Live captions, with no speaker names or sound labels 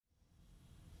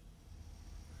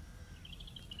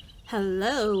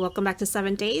Hello, welcome back to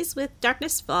 7 Days with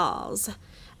Darkness Falls.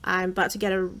 I'm about to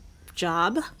get a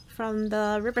job from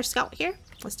the River Scout here.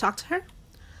 Let's talk to her.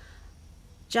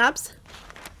 Jobs?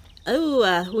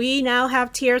 Oh, we now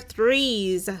have tier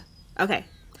 3s. Okay,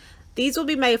 these will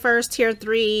be my first tier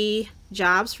 3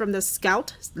 jobs from the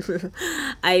Scout.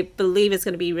 I believe it's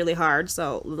going to be really hard,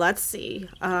 so let's see.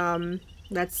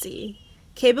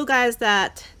 Cable guys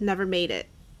that never made it,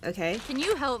 okay? Can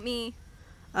you help me?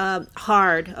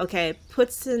 Hard. Okay,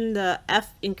 puts the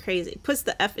F in crazy.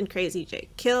 J.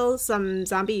 Kill some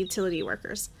zombie utility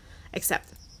workers.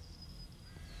 Accept.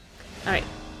 Alright,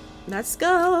 let's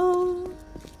go.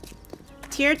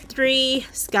 Tier 3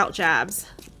 scout jobs.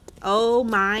 Oh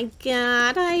my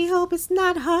god, I hope it's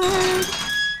not hard.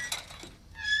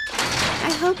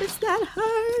 I hope it's not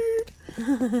hard.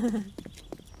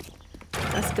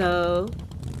 Let's go.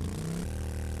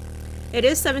 It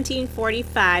is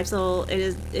 17:45, so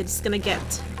it's gonna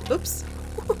get, oops.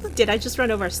 Did I just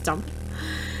run over a stump?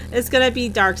 It's gonna be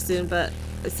dark soon, but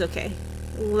it's okay.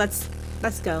 Let's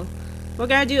go. We're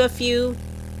gonna do a few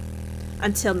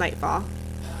until nightfall.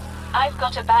 I've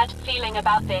got a bad feeling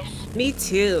about this. Me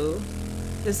too.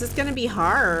 This is gonna be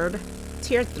hard.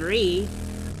 Tier 3.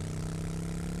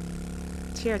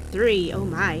 Tier 3, oh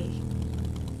my.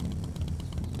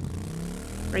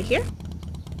 Right here?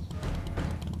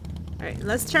 Alright,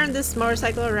 let's turn this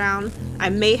motorcycle around.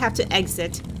 I may have to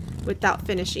exit without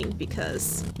finishing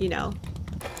because, you know,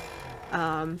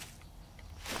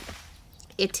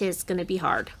 it is gonna be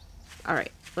hard.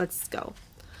 Alright, let's go.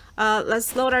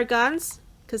 Let's load our guns,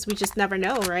 because we just never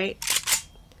know, right?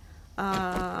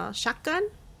 Shotgun.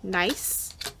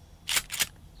 Nice.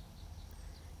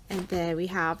 And then we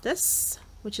have this,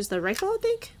 which is the rifle, I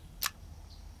think?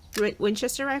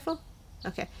 Winchester rifle?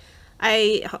 Okay.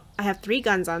 I have 3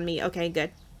 guns on me. Okay,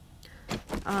 good.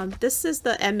 This is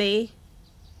the MA.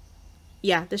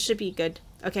 Yeah, this should be good.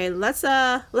 Okay, let's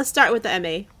start with the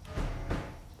MA.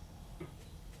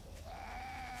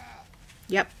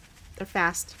 Yep, they're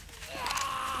fast.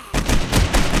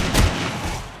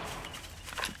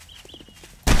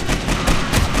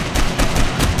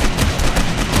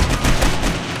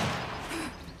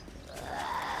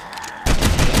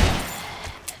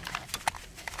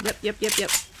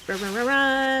 Yep.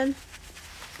 Run.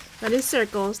 Run in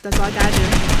circles. That's all I gotta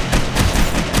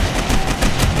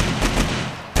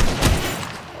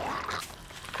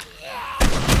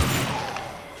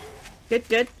do.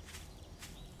 Good.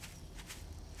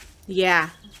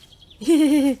 Yeah.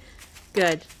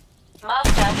 Good.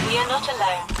 Master, we are not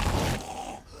alone.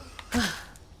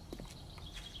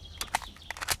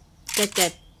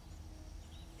 Good.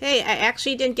 Hey, I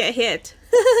actually didn't get hit.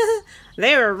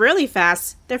 They were really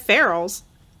fast. They're ferals.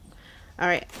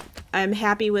 Alright, I'm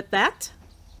happy with that.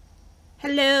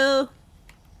 Hello.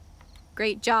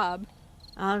 Great job.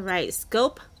 Alright,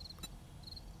 scope.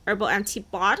 Herbal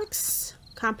antibiotics.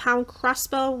 Compound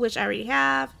crossbow, which I already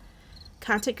have.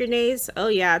 Contact grenades. Oh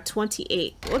yeah,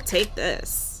 28. We'll take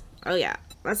this. Oh yeah.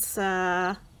 Let's,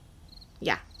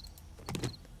 yeah.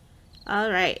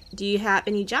 Alright, do you have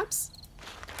any jobs?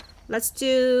 Let's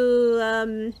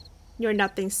do, you're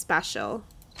nothing special.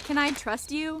 Can I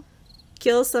trust you?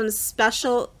 Kill some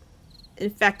special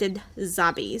infected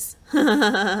zombies.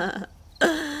 The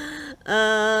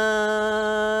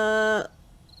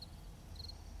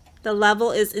level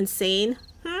is insane.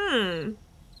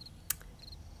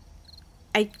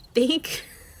 I think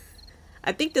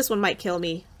this one might kill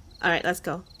me. Alright, let's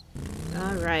go.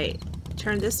 Alright.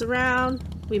 Turn this around.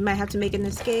 We might have to make an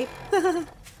escape.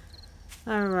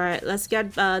 Alright, let's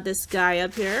get this guy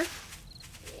up here.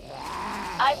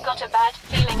 I've got a bad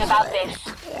feeling about this.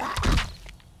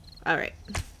 Alright.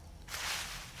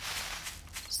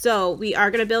 So, we are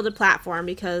going to build a platform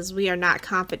because we are not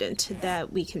confident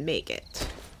that we can make it.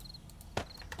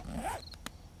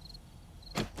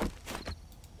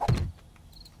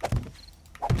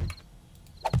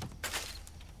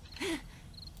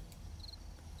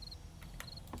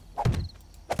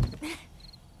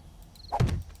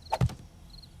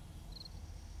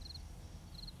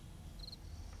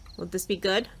 Will this be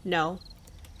good? No.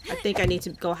 I think I need to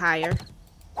go higher.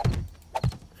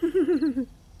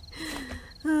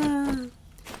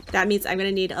 That means I'm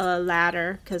gonna need a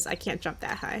ladder because I can't jump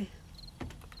that high.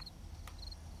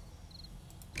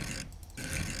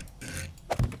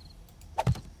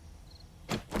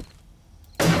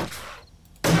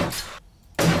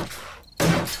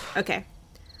 Okay.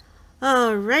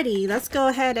 Alrighty, let's go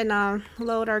ahead and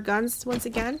load our guns once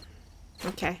again.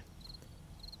 Okay.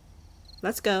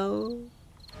 Let's go.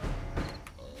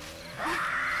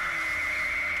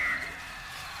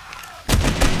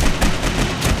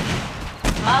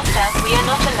 Master, we are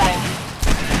not alone.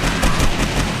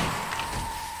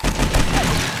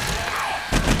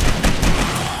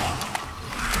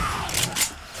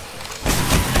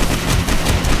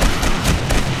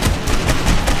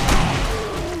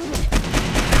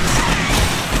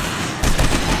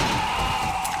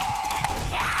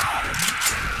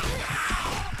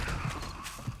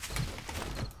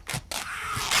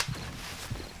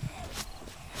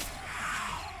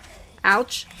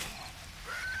 Ouch.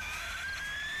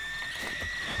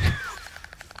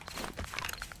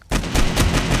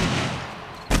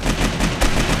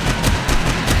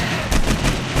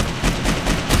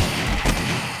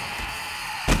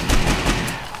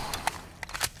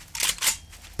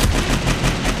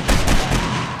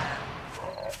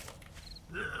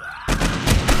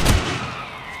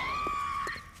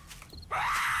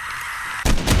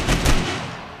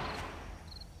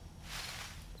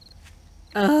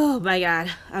 Oh my god.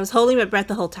 I was holding my breath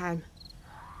the whole time.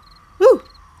 Woo!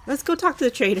 Let's go talk to the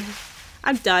trader.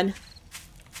 I'm done.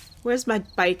 Where's my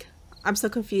bike? I'm so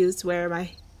confused. Where am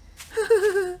I?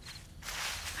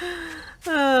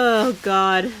 Oh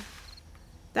god.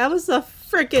 That was so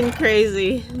freaking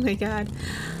crazy. Oh my god.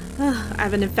 I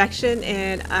have an infection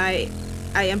and I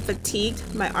am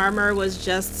fatigued. My armor was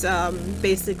just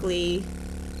basically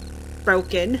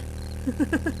broken.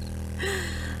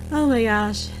 Oh my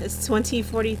gosh, it's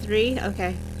 2043?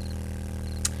 Okay.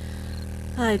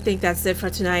 I think that's it for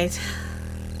tonight.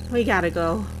 We gotta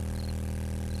go.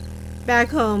 Back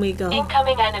home we go.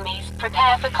 Incoming enemies,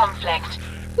 prepare for conflict.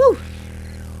 Woo!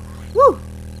 Woo!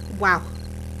 Wow.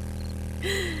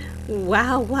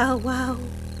 Wow, wow, wow.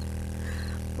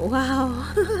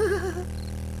 Wow.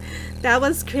 That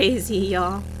was crazy,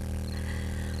 y'all.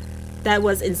 That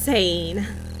was insane.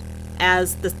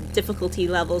 As the difficulty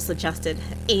level suggested.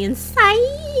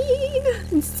 Insane!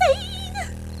 Insane!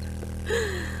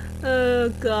 Oh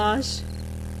gosh.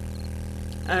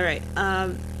 Alright,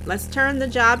 let's turn the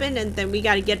job in and then we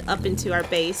gotta get up into our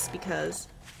base because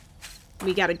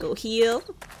we gotta go heal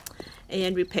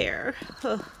and repair.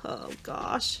 Oh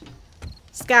gosh.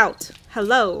 Scout,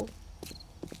 hello.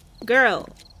 Girl,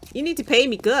 you need to pay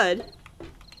me good.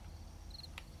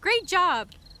 Great job!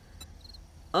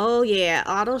 Oh yeah,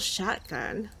 auto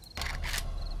shotgun.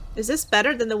 Is this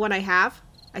better than the one I have?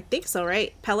 I think so,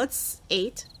 right? Pellets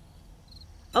 8.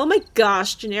 Oh my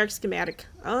gosh, generic schematic.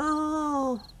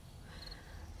 Oh,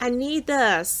 I need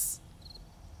this.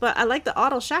 But I like the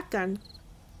auto shotgun.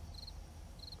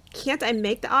 Can't I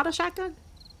make the auto shotgun?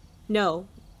 No.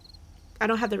 I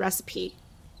don't have the recipe.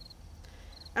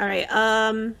 Alright,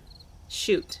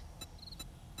 shoot.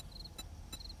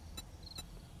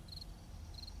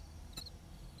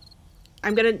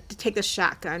 I'm gonna take the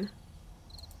shotgun.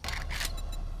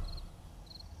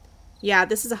 Yeah,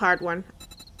 this is a hard one.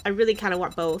 I really kind of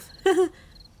want both.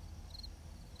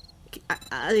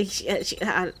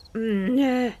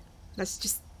 Let's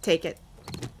just take it.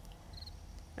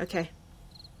 Okay.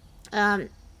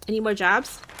 Any more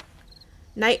jobs?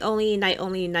 Night only, night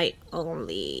only, night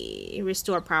only.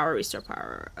 Restore power, restore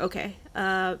power. Okay.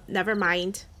 Never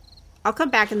mind. I'll come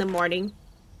back in the morning.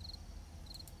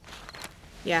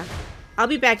 Yeah. I'll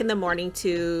be back in the morning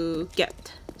to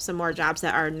get some more jobs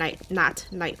that are not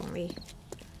night only.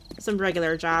 Some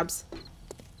regular jobs.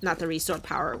 Not the restore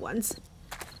power ones.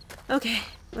 Okay.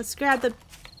 Let's grab the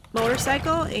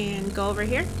motorcycle and go over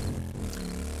here.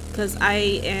 Because I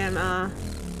am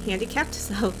handicapped,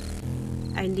 so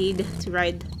I need to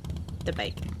ride the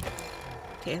bike.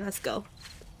 Okay, let's go.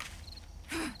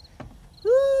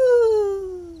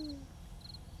 Woo!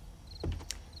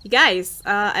 You guys,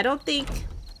 I don't think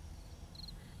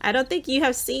you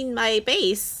have seen my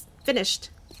base finished.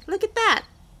 Look at that.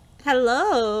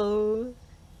 Hello.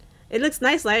 It looks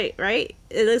nice, right?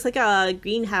 It looks like a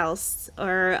greenhouse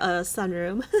or a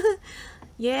sunroom.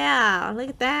 Yeah, look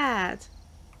at that.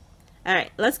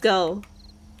 Alright, let's go.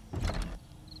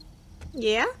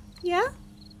 Yeah.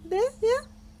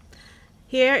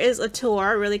 Here is a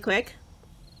tour really quick.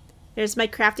 There's my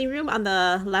crafting room on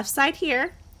the left side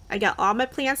here. I got all my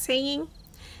plants hanging.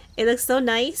 It looks so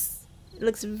nice. It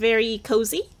looks very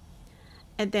cozy.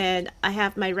 And then I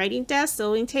have my writing desk,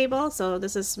 sewing table. So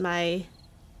this is my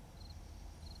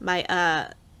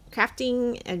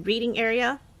crafting and reading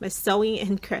area. My sewing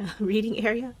and reading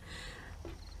area.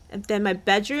 And then my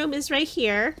bedroom is right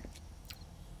here.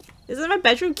 Isn't my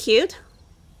bedroom cute?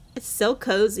 It's so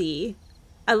cozy.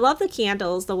 I love the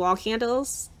candles, the wall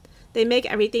candles. They make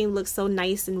everything look so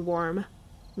nice and warm.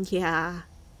 Yeah.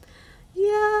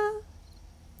 Yeah.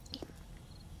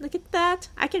 Look at that.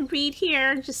 I can read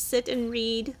here. Just sit and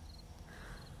read.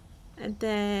 And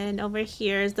then over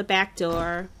here is the back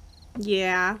door.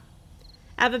 Yeah.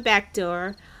 I have a back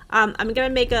door. I'm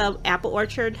gonna make a apple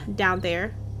orchard down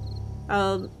there.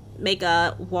 I'll make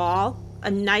a wall, a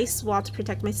nice wall to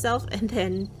protect myself, and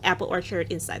then apple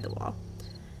orchard inside the wall.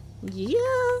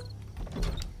 Yeah.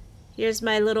 Here's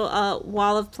my little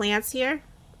wall of plants here.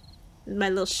 My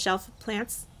little shelf of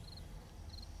plants.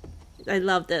 I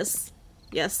love this.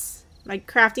 Yes. My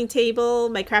crafting table,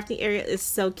 my crafting area is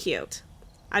so cute.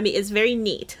 I mean, it's very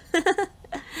neat.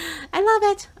 I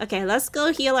love it. Okay, let's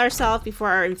go heal ourselves before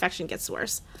our infection gets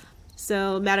worse.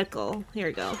 So, medical. Here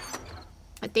we go.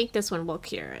 I think this one will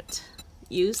cure it.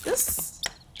 Use this.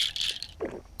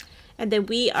 And then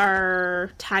we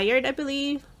are tired, I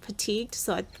believe. Fatigued.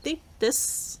 So I think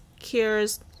this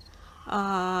cures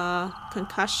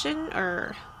concussion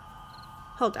or...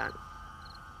 Hold on.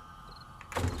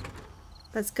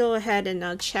 Let's go ahead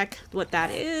and check what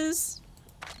that is.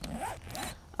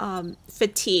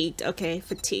 Fatigued. Okay,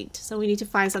 fatigued. So we need to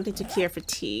find something to cure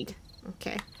fatigue.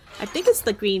 Okay. I think it's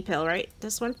the green pill, right?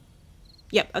 This one?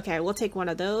 Yep, okay, we'll take one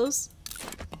of those.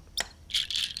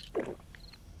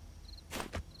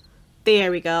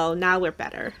 There we go. Now we're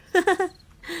better.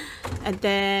 And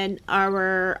then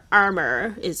our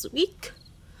armor is weak.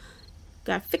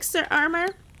 Gotta fix their armor.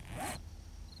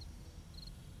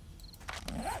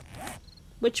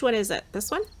 Which one is it?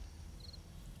 This one?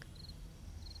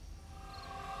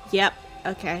 Yep,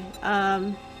 okay.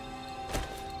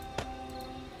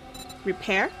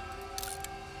 Repair.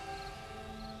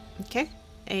 Okay,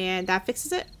 and that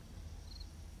fixes it.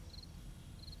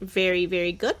 Very,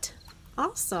 very good.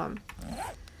 Awesome.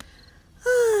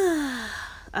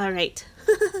 Alright.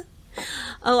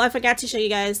 Oh, I forgot to show you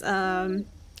guys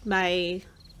my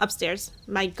upstairs.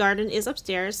 My garden is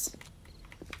upstairs.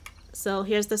 So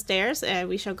here's the stairs, and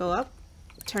we shall go up.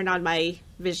 Turn on my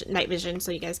night vision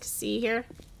so you guys can see here.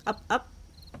 Up, up.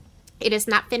 It is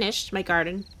not finished, my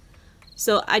garden.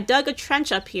 So I dug a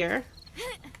trench up here.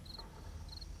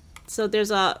 So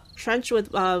there's a trench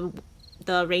with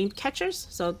the rain catchers.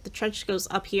 So the trench goes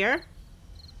up here.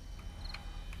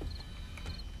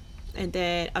 And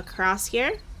then across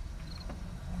here.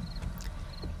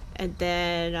 And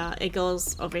then it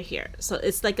goes over here. So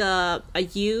it's like a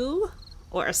U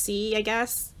or a C, I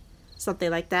guess.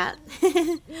 Something like that.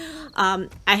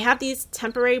 I have these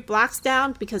temporary blocks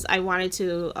down because I wanted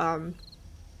to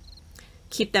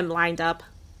keep them lined up.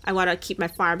 I want to keep my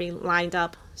farming lined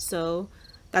up. So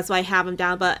that's why I have them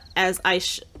down. But as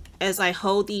I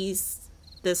hold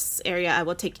this area, I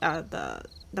will take the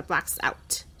blocks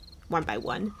out one by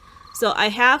one. So I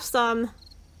have some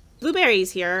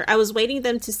blueberries here. I was waiting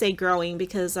them to say growing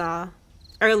because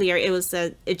earlier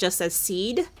it just said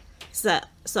seed.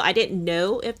 So I didn't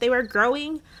know if they were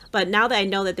growing, but now that I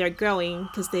know that they're growing,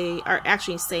 because they are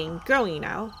actually saying growing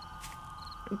now,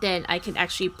 then I can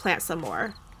actually plant some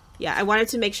more. Yeah, I wanted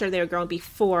to make sure they were growing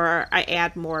before I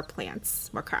add more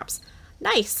plants, more crops.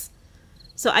 Nice!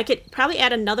 So I could probably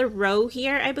add another row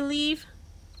here, I believe.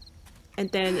 And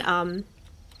then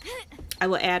I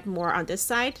will add more on this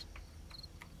side.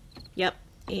 Yep,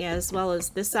 as well as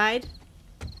this side.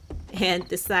 And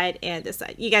this side and this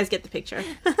side. You guys get the picture.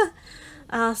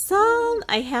 Awesome!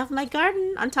 I have my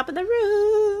garden on top of the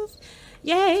roof.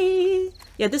 Yay!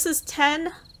 Yeah, this is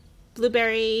 10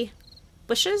 blueberry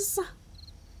bushes.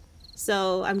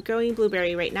 So I'm growing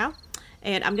blueberry right now.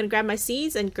 And I'm gonna grab my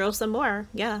seeds and grow some more.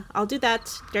 Yeah, I'll do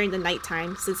that during the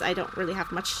nighttime since I don't really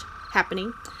have much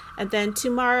happening. And then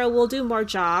tomorrow we'll do more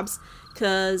jobs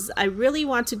because I really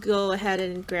want to go ahead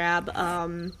and grab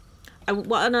I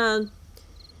wanna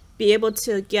be able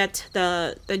to get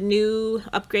the new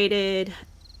upgraded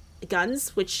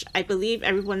guns, which I believe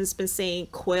everyone's been saying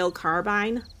coil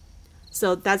carbine.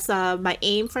 So that's my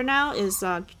aim for now is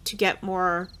to get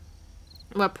more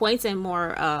points and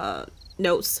more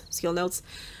notes, skill notes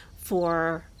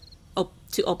for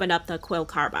to open up the coil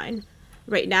carbine.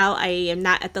 Right now I am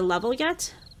not at the level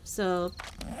yet, so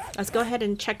let's go ahead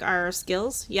and check our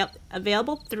skills. Yep,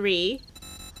 available 3,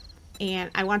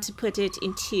 and I want to put it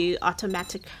into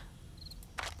automatic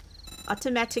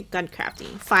gun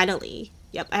crafting. Finally,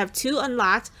 yep, I have 2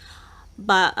 unlocked,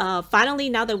 but finally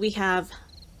now that we have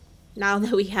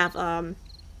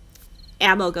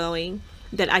ammo going,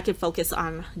 that I can focus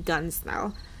on guns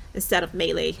now instead of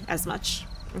melee as much.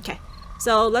 Okay,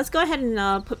 so let's go ahead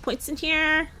and put points in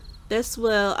here. This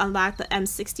will unlock the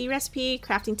M60 recipe,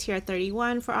 crafting tier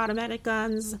 31 for automatic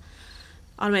guns.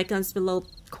 Automatic guns below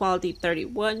quality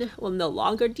 31 will no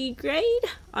longer degrade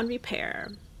on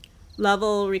repair.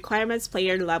 Level requirements,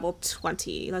 player level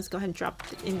 20. Let's go ahead and drop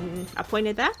in a point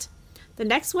of that. The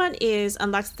next one is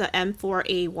unlocks the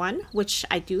M4A1, which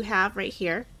I do have right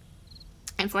here.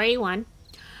 M4A1,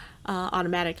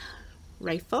 automatic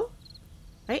rifle.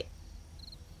 right?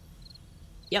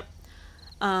 Yep.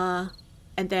 And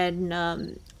then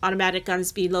automatic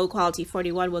guns below quality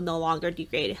 41 will no longer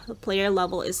degrade. The player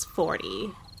level is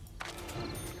 40.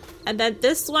 And then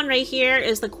this one right here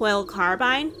is the Quill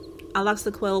Carbine. Unlocks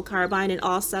the Quill Carbine in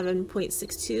all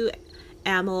 7.62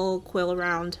 ammo quill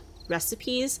round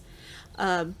recipes.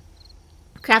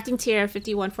 Crafting tier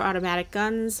 51 for automatic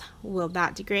guns will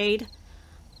not degrade.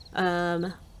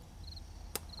 And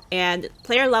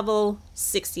player level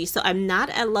 60. So I'm not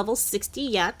at level 60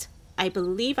 yet. I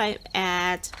believe I'm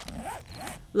at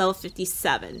level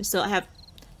 57. So I have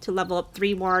to level up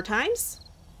 3 more times.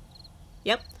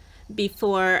 Yep.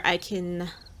 Before I can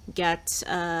get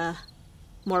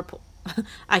more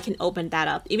I can open that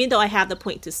up, even though I have the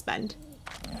point to spend.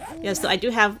 Yeah, so I do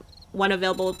have one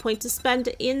available point to spend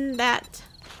in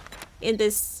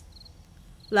this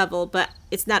level, but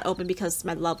it's not open because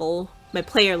my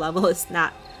player level is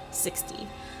not 60.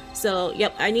 So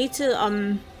yep, I need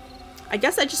to I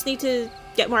guess I just need to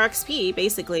get more XP,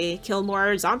 basically kill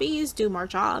more zombies, do more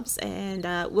jobs, and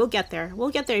we'll get there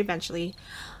eventually.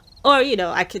 Or, you know,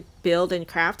 I could build and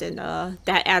craft, and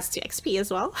that adds to XP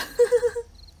as well.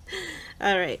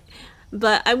 Alright.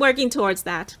 But I'm working towards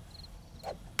that.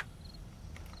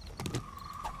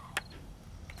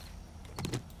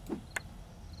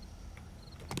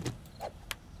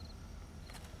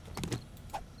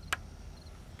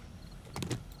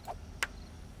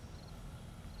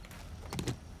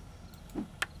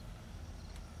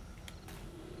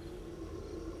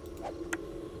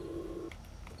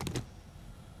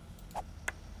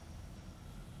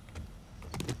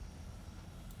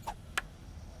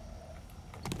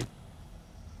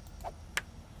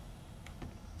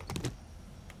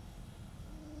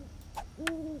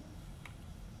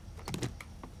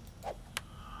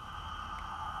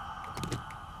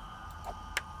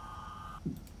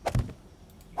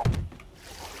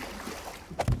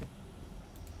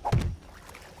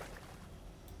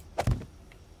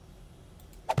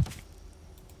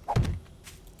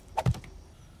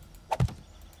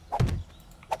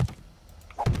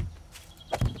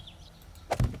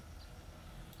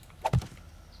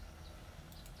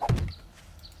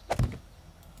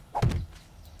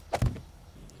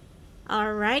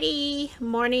 Alrighty,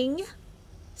 morning,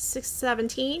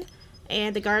 6:17,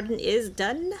 and the garden is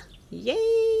done. Yay!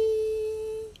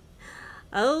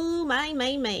 Oh my.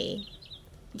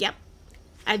 Yep,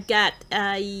 I've got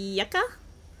yucca,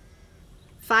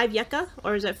 5 yucca,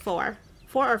 or is it 4?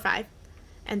 4 or 5?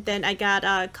 And then I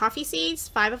got coffee seeds,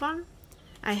 5 of them.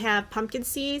 I have pumpkin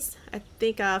seeds, I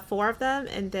think 4 of them,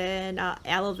 and then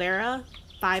aloe vera,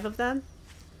 5 of them.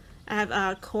 I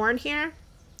have corn here.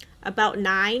 About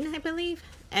 9, I believe,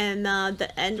 and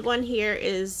the end one here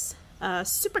is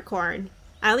super corn.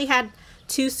 I only had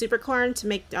 2 super corn to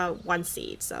make 1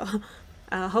 seed, so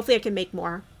hopefully I can make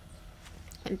more.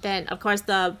 And then, of course,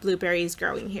 the blueberries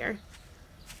growing here.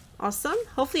 Awesome.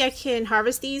 Hopefully I can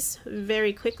harvest these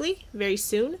very quickly, very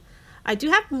soon. I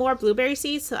do have more blueberry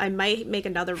seeds, so I might make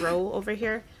another row over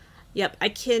here. Yep, I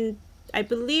can, I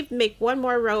believe, make 1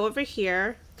 more row over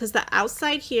here, because the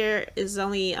outside here is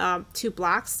only 2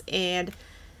 blocks, and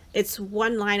it's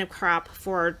 1 line of crop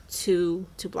for two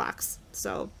blocks.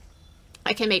 So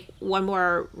I can make 1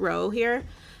 more row here,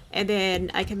 and then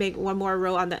I can make 1 more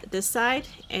row on this side,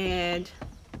 and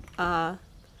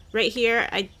right here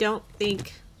I don't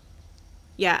think,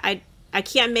 yeah, I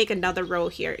can't make another row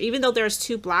here. Even though there's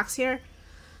 2 blocks here,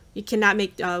 you cannot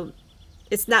make,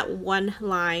 it's not 1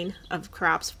 line of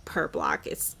crops per block,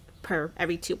 it's per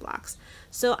every 2 blocks.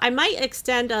 So I might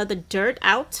extend the dirt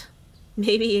out.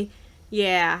 Maybe,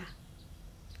 yeah.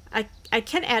 I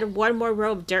can add 1 more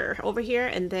row of dirt over here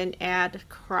and then add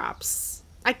crops.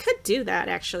 I could do that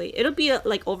actually. It'll be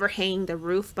like overhanging the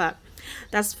roof, but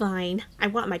that's fine. I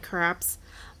want my crops.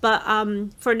 But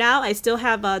for now, I still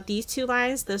have these 2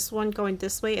 lines. This one going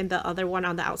this way and the other one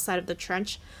on the outside of the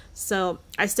trench. So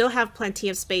I still have plenty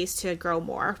of space to grow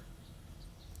more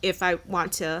if I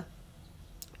want to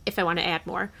add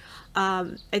more.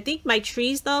 I think my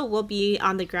trees though will be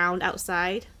on the ground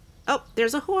outside. Oh,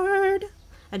 there's a horde.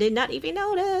 I did not even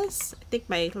notice. I think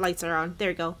my lights are on. There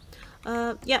we go.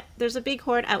 Yep, there's a big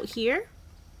horde out here.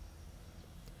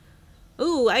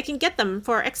 Ooh, I can get them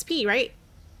for XP, right?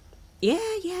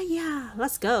 Yeah.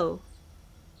 Let's go.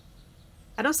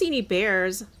 I don't see any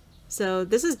bears, so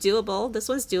this is doable. This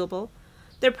one's doable.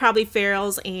 They're probably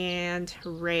ferals and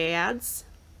rads.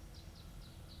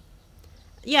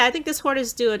 Yeah, I think this horde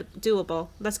is doable.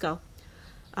 Let's go.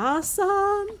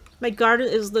 Awesome. My garden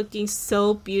is looking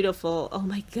so beautiful. Oh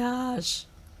my gosh.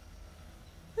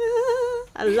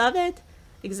 I love it.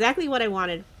 Exactly what I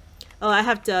wanted. Oh, I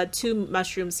have 2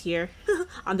 mushrooms here.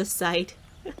 on the side.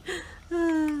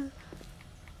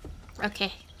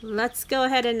 Okay, let's go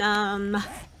ahead and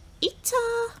eat.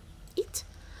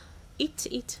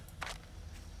 Eat.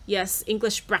 Yes,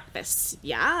 English breakfast.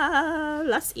 Yeah,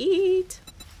 let's eat.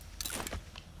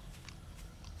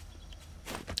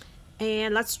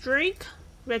 And let's drink.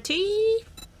 Ready?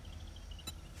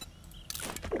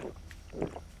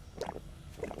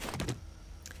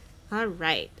 All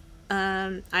right.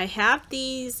 I have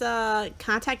these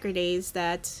contact grenades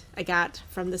that I got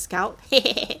from the scout.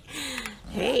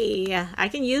 Hey, I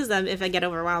can use them if I get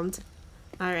overwhelmed.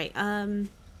 All right.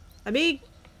 Let me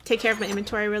take care of my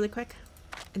inventory really quick,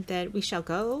 and then we shall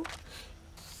go.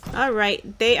 All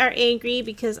right. They are angry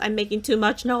because I'm making too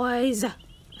much noise.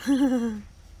 All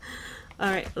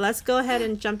right. Let's go ahead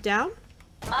and jump down.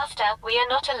 Master, we are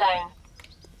not alone.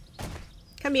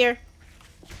 Come here.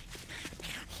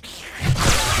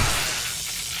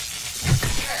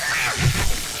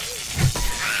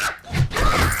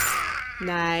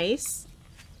 Nice.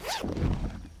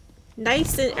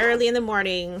 Nice and early in the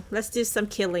morning. Let's do some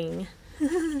killing.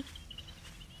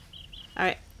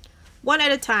 Alright. One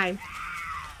at a time.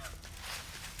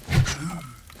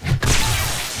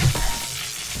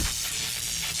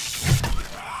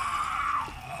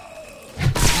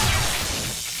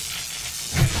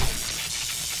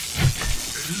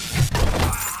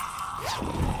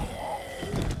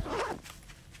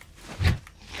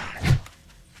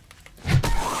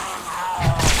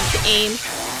 Aim.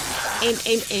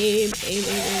 Aim.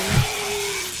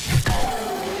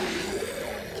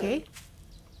 Okay.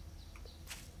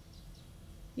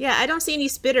 Yeah, I don't see any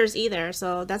spitters either,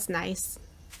 so that's nice.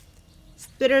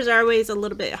 Spitters are always a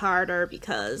little bit harder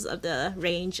because of the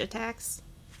range attacks.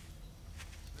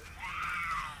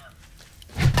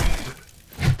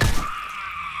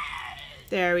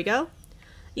 There we go.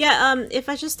 Yeah, if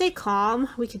I just stay calm,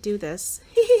 we could do this.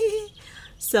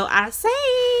 So I say...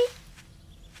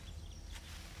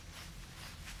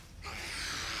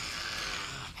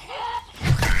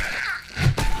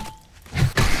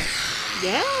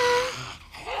 Yeah.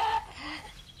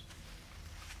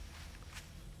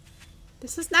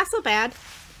 This is not so bad.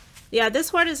 Yeah, this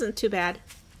horde isn't too bad.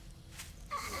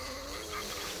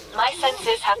 My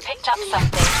senses have picked up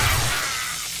something.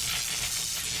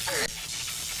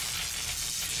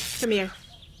 Come here.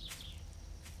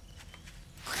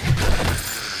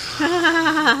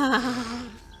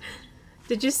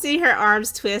 Did you see her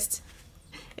arms twist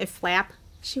and flap?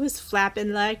 She was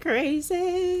flapping like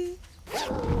crazy.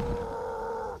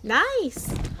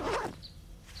 Nice.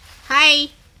 Hi.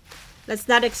 Let's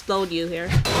not explode you here.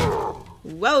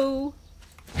 Whoa.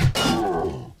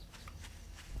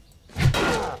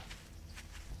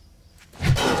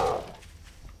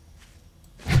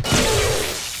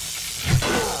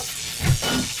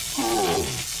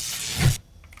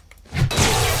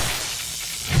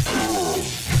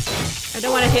 I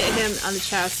don't want to hit him on the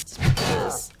chest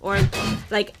because, or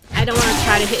like, I don't want to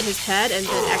try to hit his head and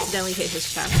then accidentally hit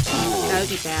his chest. That would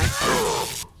be bad.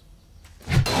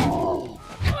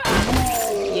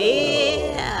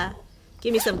 Yeah!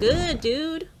 Give me some good,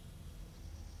 dude.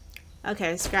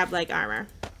 Okay, scrap leg armor.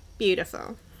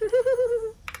 Beautiful.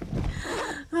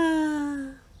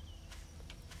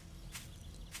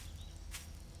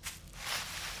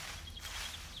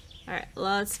 Alright,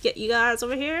 let's get you guys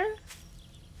over here.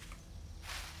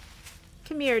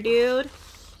 Come here, dude.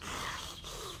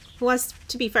 Who wants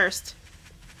to be first?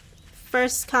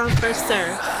 First come, first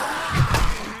serve.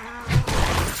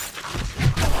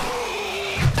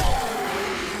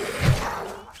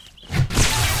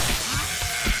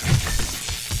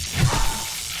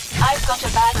 I've got a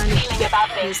bad feeling about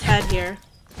His this. head here.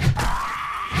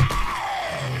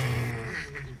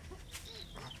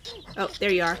 Oh,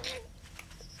 there you are.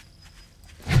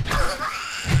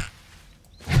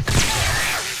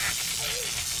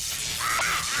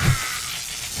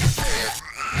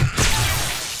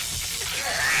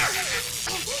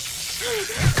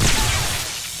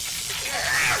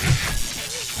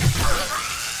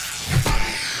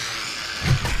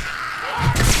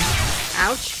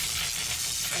 Ouch.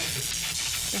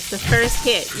 That's the first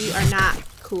hit. You are not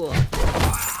cool.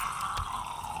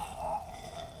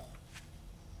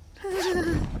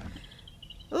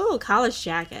 Ooh, college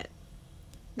jacket.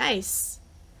 Nice.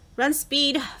 Run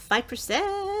speed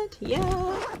 5%. Yeah.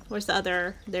 Where's the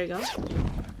other? There you go.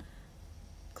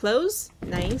 Clothes.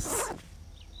 Nice.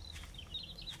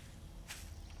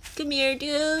 Come here,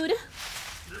 dude.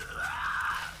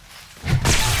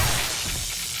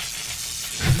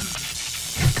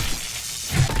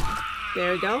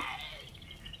 There we go.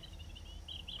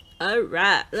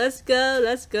 Alright, let's go,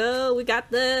 let's go. We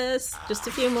got this. Just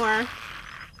a few more.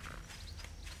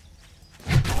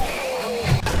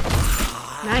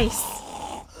 Nice.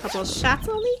 Couple of shots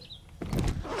only.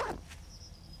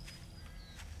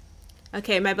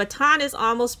 Okay, my baton is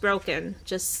almost broken.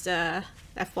 Just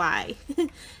FYI.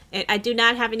 And I do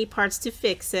not have any parts to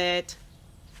fix it.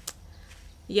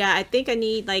 Yeah, I think I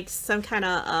need like some kind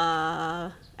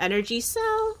of energy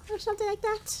cell or something like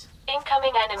that.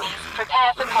 Incoming enemies.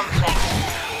 Prepare for conflict.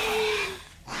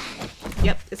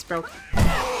 Yep, it's broke.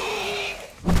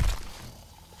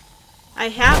 I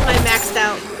have my maxed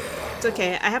out. It's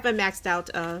okay. I have my maxed out.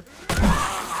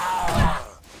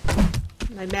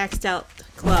 My maxed out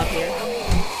club here.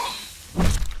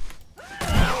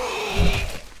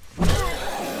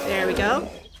 There we go.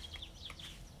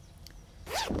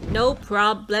 No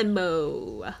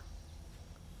problemo.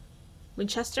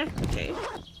 Winchester? Okay.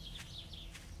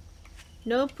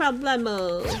 No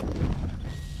problemo.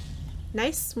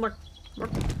 Nice. More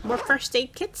first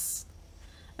aid kits.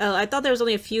 Oh, I thought there was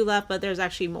only a few left, but there's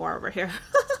actually more over here.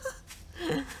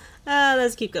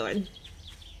 Let's keep going.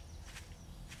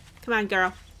 Come on,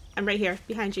 girl. I'm right here.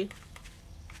 Behind you.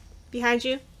 Behind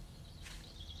you.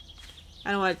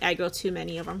 I don't want to aggro too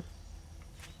many of them.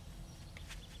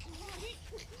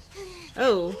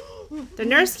 Oh. The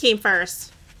nurse came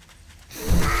first.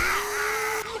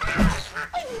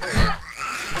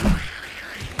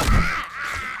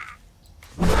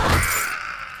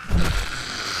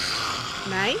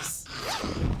 Nice.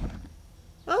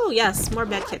 Oh, yes. More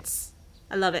medkits.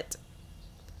 I love it.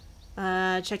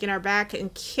 Checking our back in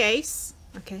case.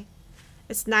 Okay.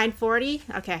 It's 9:40.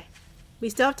 Okay. We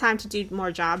still have time to do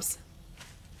more jobs.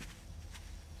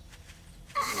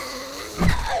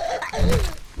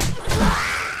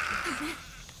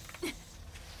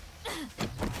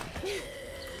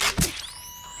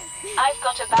 I've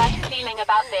got a bad feeling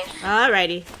about this.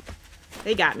 Alrighty.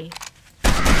 They got me.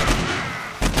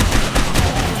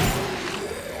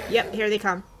 Yep, here they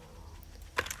come.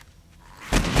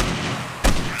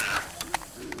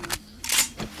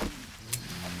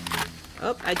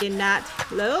 Oh, I did not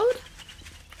load.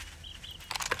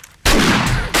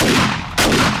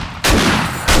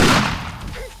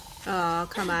 Oh,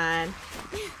 come on.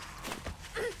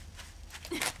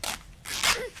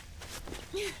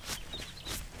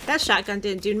 That shotgun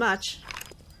didn't do much.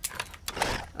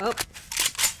 Oh.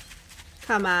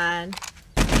 Come on.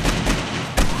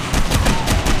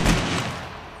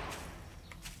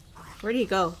 Where'd he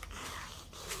go?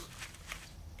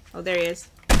 Oh, there he is.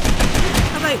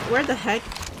 I'm like, where the heck?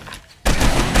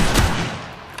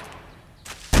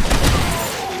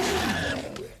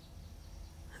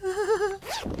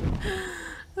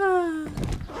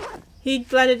 He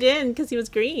blended in because he was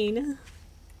green.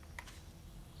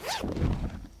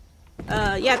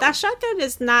 Yeah, that shotgun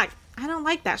is not... I don't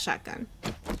like that shotgun.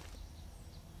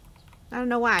 I don't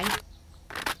know why.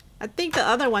 I think the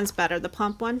other one's better, the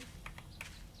pump one.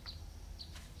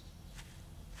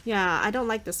 Yeah, I don't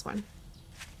like this one.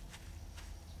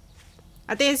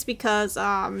 I think it's because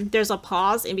there's a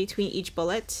pause in between each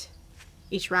bullet,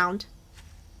 each round.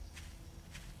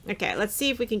 Okay, let's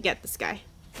see if we can get this guy.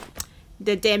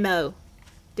 The demo.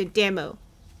 The demo.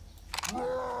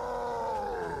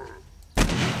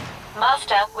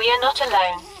 Master, we are not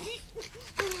alone.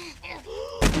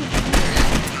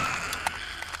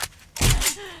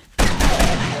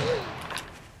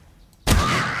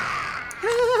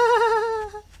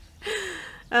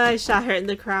 I shot her in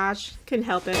the crotch. Couldn't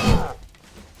help it.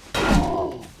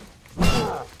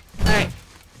 Alright.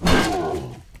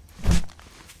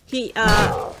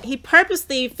 He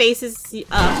purposely faces you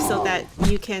up so that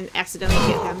you can accidentally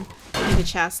hit him in the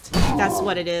chest. That's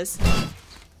what it is.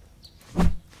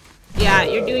 Yeah,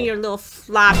 you're doing your little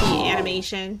floppy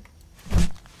animation.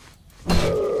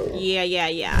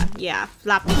 Yeah.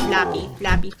 Floppy, floppy,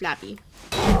 floppy, floppy.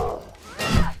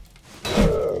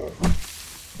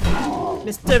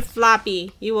 Mr.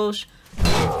 Floppy, you will,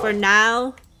 for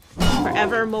now,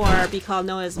 forevermore, be called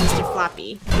known as Mr.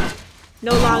 Floppy.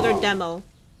 No longer demo.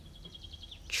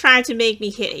 Trying to make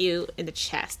me hit you in the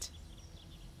chest.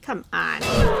 Come on.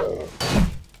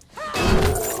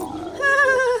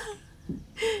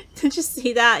 Did you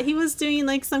see that? He was doing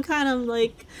like some kind of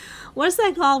like, what's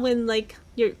that called when like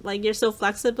you're so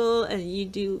flexible and you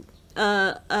do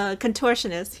a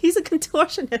contortionist. He's a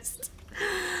contortionist.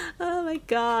 Oh my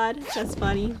god, that's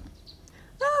funny.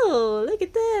 Oh, look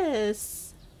at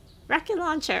this. Rocket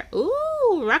launcher.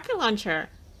 Ooh, rocket launcher.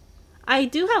 I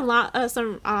do have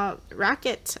some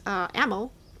rocket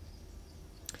ammo.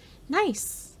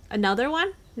 Nice. Another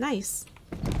one? Nice.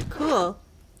 Cool.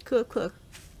 Cool.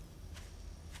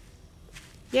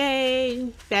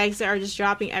 Yay! Bags are just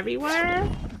dropping everywhere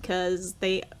because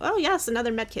they... Oh yes,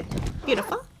 another medkit.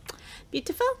 Beautiful.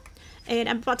 And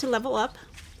I'm about to level up.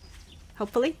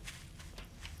 hopefully.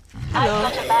 I've Hello.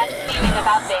 got a bad feeling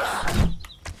about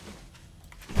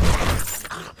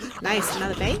this. Nice,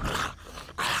 another bait.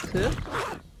 Cool.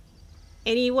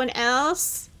 Anyone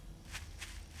else?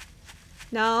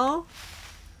 No?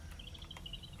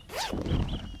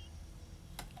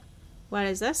 What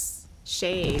is this?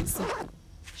 Shades.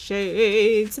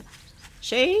 Shades.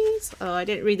 Shades? Oh, I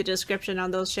didn't read the description on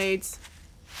those shades.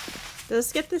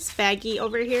 Let's get this faggy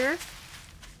over here.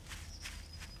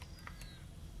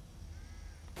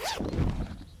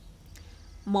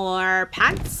 More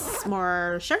pants,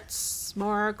 more shirts,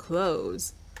 more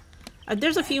clothes.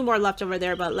 There's a few more left over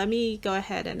there, but let me go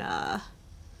ahead and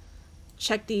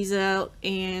check these out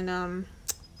and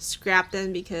scrap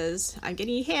them because I'm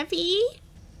getting heavy.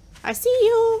 I see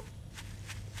you.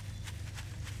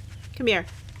 Come here.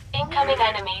 Incoming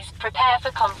enemies. Prepare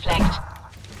for conflict.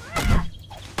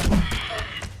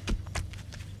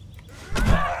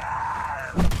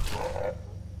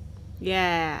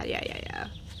 Yeah.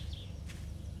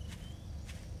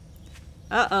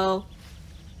 Uh-oh.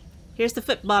 Here's the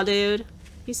football dude.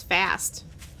 He's fast.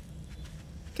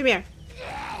 Come here.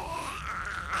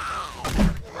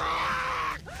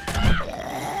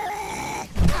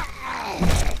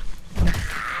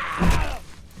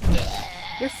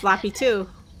 You're floppy too.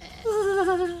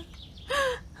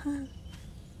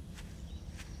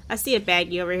 I see a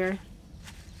baggie over here.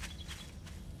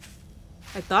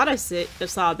 I thought I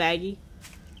saw a baggie.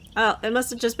 Oh, it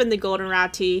must have just been the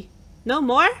goldenrod tea. No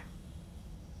more?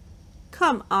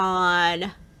 Come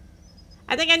on.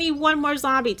 I think I need one more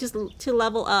zombie to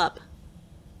level up.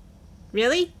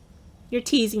 Really? You're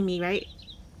teasing me, right?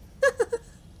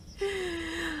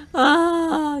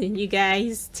 Oh, you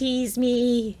guys tease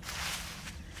me.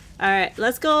 Alright,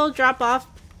 let's go drop off.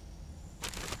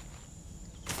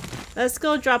 Let's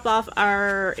go drop off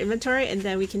our inventory and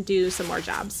then we can do some more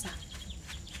jobs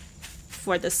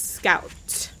for the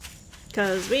scout.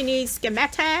 Because we need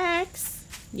schematics.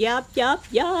 Yup.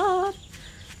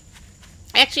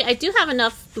 Actually, I do have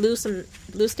enough blue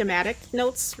schematic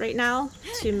notes right now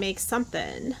to make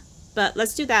something. But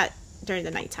let's do that during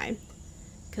the nighttime.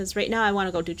 Because right now I want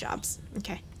to go do jobs.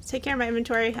 Okay, take care of my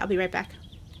inventory. I'll be right back.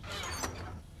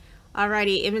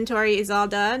 Alrighty, inventory is all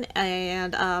done.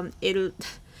 And it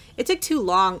took too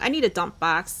long. I need a dump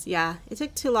box. Yeah, it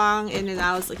took too long and then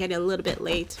I was getting a little bit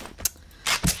late.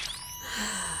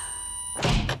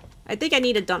 I think I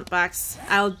need a dump box.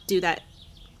 I'll do that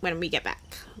when we get back.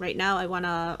 Right now I want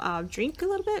to drink a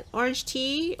little bit. Orange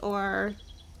tea or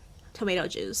tomato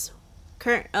juice.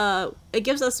 It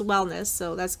gives us wellness,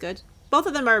 so that's good. Both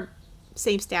of them are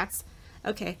same stats.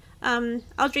 Okay,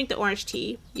 I'll drink the orange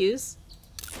tea. Use.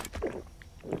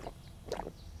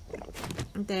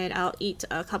 And then I'll eat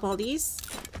a couple of these.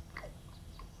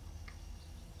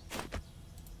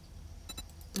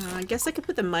 I guess I could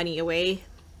put the money away.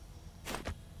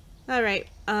 Alright,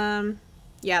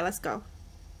 yeah, let's go.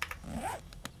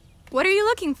 What are you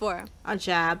looking for? A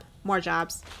job. More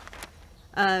jobs.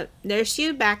 Nurse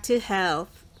you back to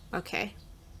health. Okay.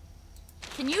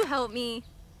 Can you help me?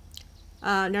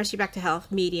 Nurse you back to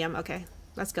health. Medium. Okay.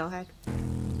 Let's go ahead.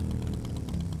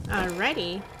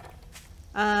 Alrighty.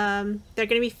 They're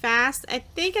gonna be fast. I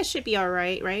think I should be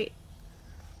alright, right?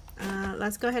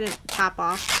 Let's go ahead and top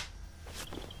off.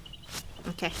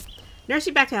 Okay. Nurse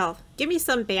you back to health. Give me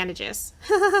some bandages.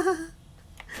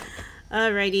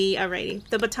 Alrighty.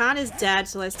 The baton is dead,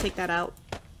 so let's take that out.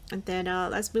 And then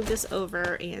let's move this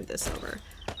over and this over.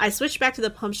 I switched back to the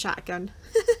pump shotgun.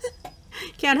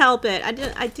 Can't help it.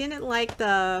 I didn't like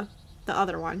the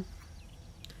other one.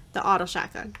 The auto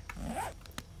shotgun.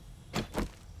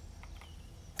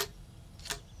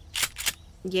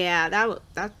 Yeah,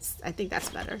 that's I think that's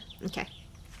better. Okay.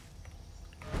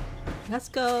 Let's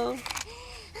go.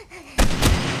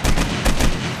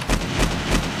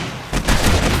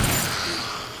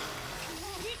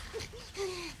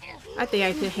 I think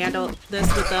I can handle this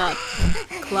with the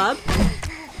club.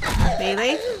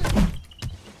 Melee.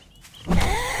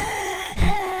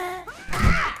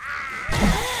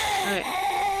 Alright.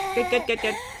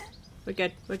 Good.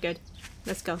 We're good.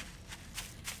 Let's go.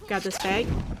 Grab this bag.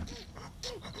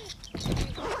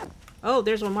 Oh,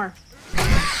 there's one more.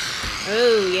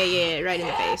 Oh, yeah. Right in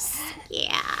the face.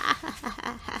 Yeah.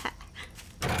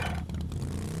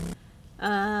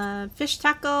 Fish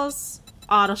tackles.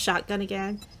 Auto shotgun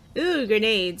again. Ooh,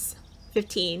 grenades.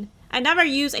 15. I never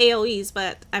use AoEs,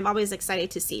 but I'm always excited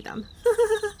to see them.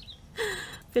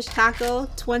 Fish tackle,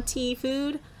 20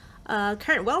 food.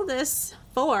 Current wellness,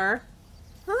 4.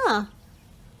 Huh.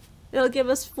 It'll give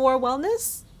us 4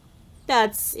 wellness?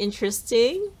 That's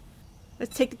interesting.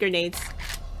 Let's take the grenades.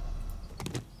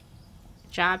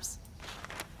 Jobs.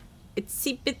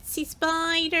 Itsy bitsy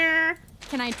spider.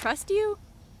 Can I trust you?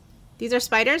 These are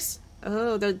spiders?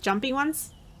 Oh, the jumping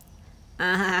ones?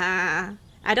 I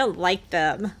don't like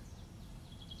them.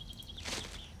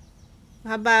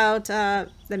 How about the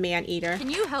man-eater? Can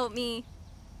you help me?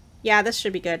 Yeah, this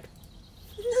should be good.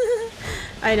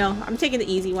 I know, I'm taking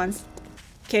the easy ones.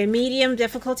 Okay, medium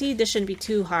difficulty. This shouldn't be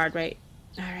too hard, right?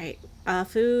 Alright.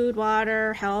 Food,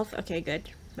 water, health. Okay, good.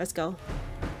 Let's go.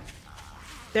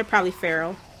 They're probably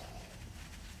feral.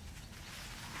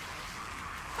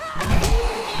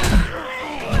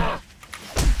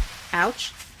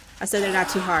 Ouch. I said they're not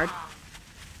too hard.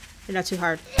 They're not too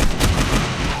hard.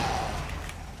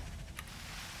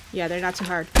 Yeah, they're not too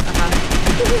hard.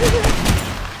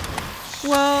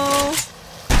 Whoa.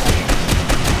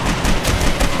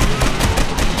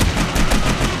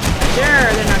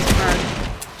 Sure, they're not too hard.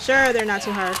 Sure, they're not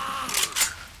too hard.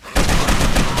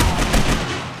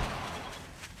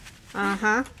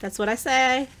 Uh-huh. That's what I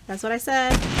say. That's what I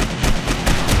said.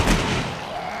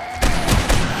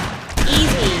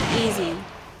 Easy, easy.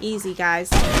 Easy, guys.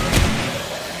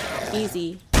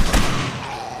 Easy.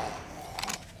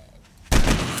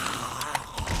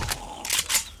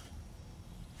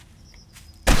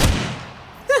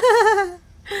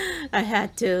 I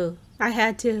had to. I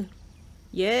had to.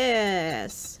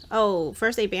 Yes. Oh,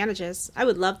 first aid bandages. I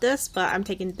would love this, but I'm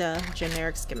taking the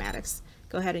generic schematics.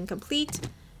 Go ahead and complete.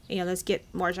 And let's get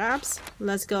more jobs.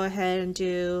 Let's go ahead and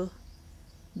do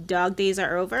dog days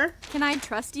are over. Can I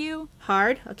trust you?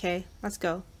 Hard? Okay, let's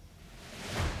go.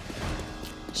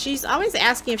 She's always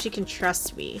asking if she can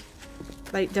trust me.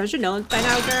 Like, don't you know by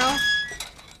now, girl?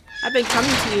 I've been coming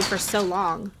to you for so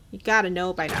long. You gotta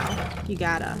know by now. You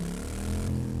gotta.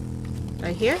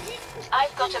 Right here?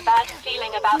 I've got a bad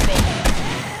feeling about this.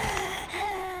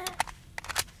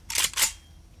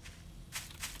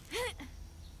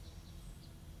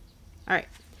 Alright.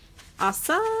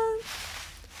 Awesome.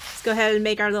 Let's go ahead and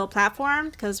make our little platform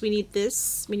because we need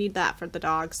this. We need that for the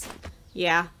dogs.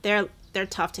 Yeah, they're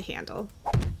tough to handle.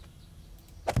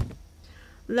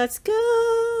 Let's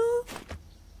go.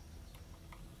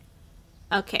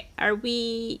 Okay, are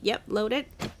we... Yep, loaded.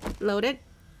 Loaded.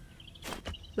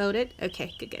 Loaded.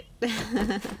 Okay, good, good.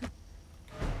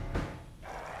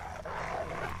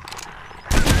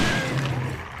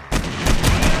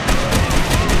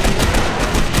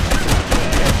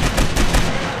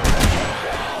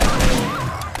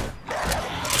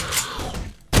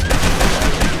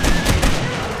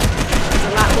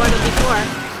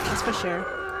 That's for sure.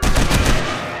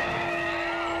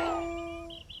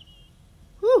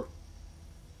 Whew.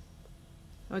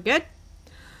 We're good.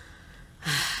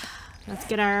 Let's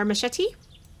get our machete.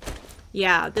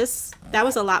 Yeah, that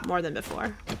was a lot more than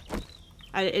before.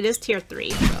 It is tier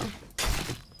 3, so.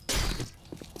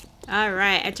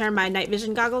 Alright, I turned my night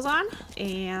vision goggles on,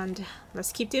 and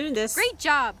let's keep doing this. Great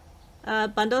job!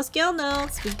 Bundle skill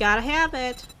notes. We gotta have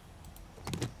it.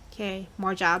 Okay,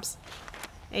 more jobs.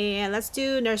 And let's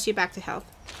do nurse you back to health.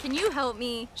 Can you help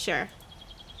me? Sure.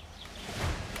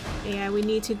 And we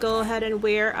need to go ahead and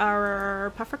wear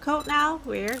our puffer coat now.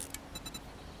 Wear.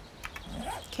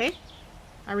 Okay.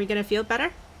 Are we gonna feel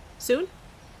better soon?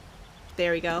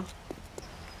 There we go.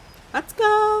 Let's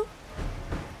go.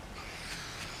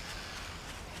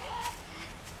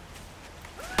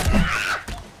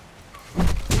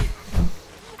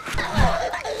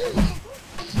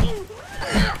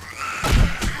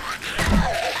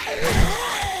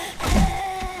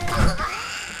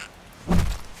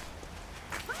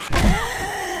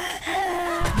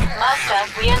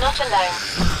 We are not alone.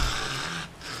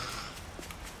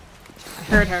 I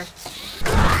heard her.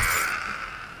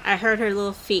 I heard her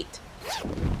little feet.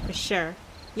 For sure.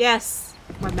 Yes!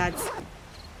 More meds.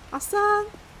 Awesome!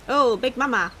 Oh, Big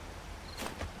Mama!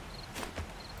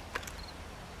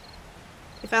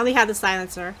 If I only had the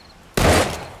silencer.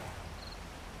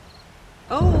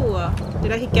 Oh!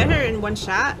 Did I get her in one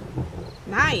shot?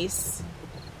 Nice!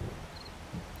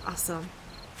 Awesome.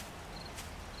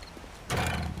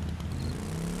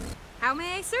 How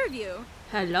may I serve you?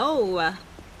 Hello!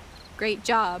 Great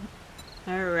job.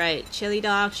 Alright, chili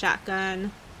dog,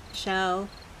 shotgun, shell,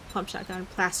 pump shotgun,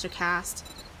 plaster cast.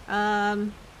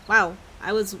 Wow.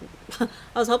 I was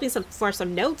hoping for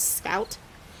some notes, Scout.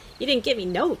 You didn't give me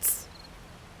notes.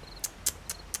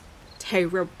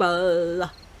 Terrible.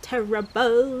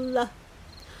 Terrible.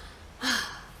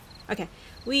 Okay.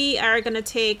 We are gonna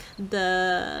take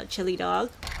the chili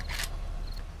dog.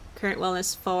 Current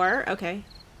wellness 4. Okay.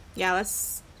 Yeah,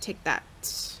 let's take that.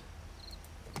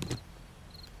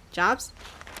 Jobs?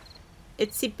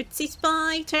 Itsy bitsy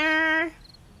spider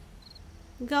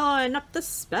going up the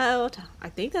spout. I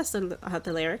think that's the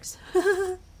lyrics.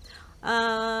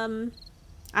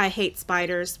 I hate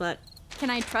spiders, but Can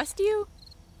I trust you?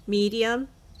 medium.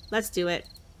 Let's do it.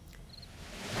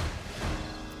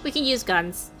 We can use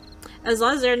guns. As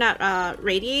long as they're not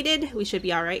radiated, we should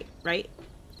be alright, right?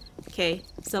 Okay,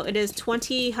 so it is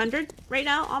 2000 right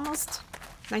now, almost.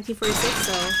 1946,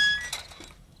 so...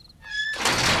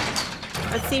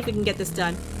 Let's see if we can get this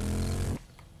done.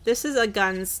 This is a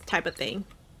guns type of thing.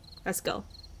 Let's go.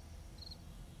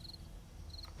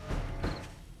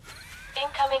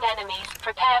 Incoming enemies.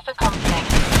 Prepare for conflict.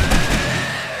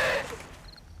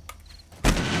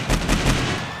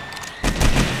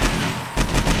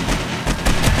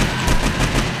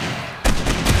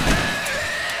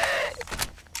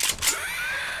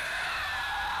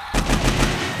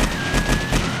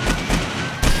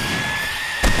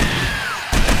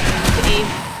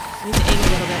 I need to aim a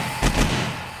little bit.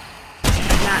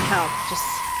 Not help.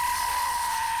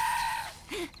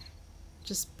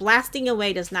 Just blasting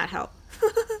away does not help.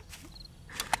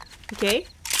 Okay.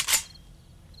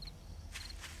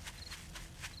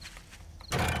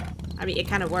 I mean, it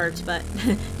kind of worked, but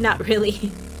not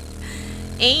really.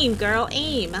 Aim, girl,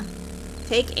 aim.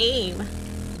 Take aim.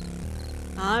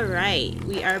 All right,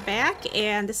 we are back,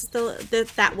 and this is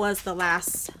that was the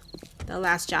last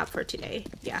job for today.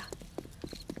 Yeah.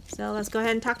 So let's go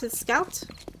ahead and talk to the scout.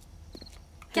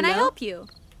 Can I Hello? help you?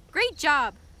 Great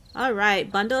job. All right,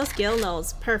 bundle of skill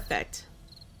notes, perfect.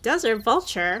 Desert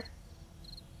vulture.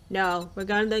 No, we're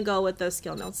gonna go with the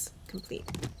skill notes. Complete.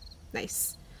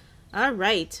 Nice. All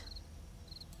right.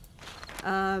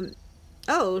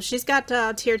 Oh, she's got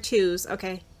tier 2s.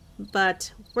 Okay,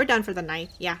 but we're done for the night.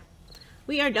 Yeah,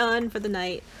 we are done for the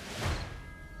night.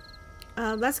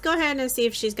 Let's go ahead and see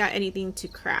if she's got anything to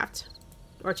craft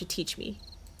or to teach me.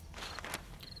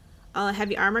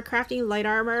 Heavy armor crafting, light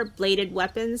armor, bladed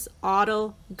weapons,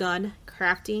 auto gun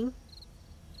crafting.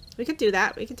 We could do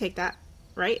that. We could take that,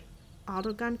 right?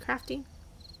 Auto gun crafting.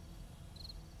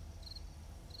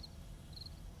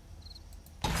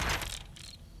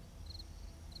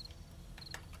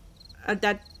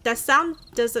 That sound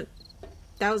doesn't.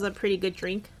 That was a pretty good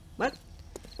drink. What?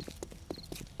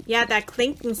 Yeah, that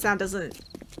clinking sound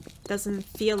doesn't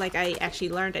feel like I actually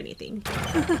learned anything.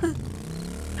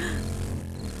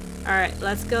 All right,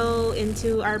 let's go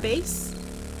into our base.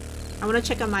 I want to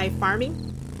check on my farming.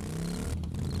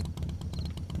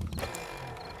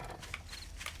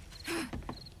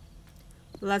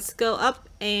 Let's go up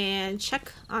and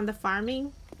check on the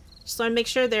farming. Just want to make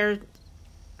sure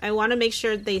I want to make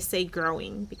sure they say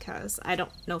growing because I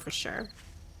don't know for sure.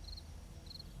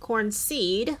 Corn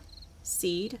seed.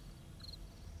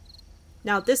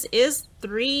 Now this is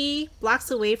 3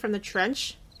 blocks away from the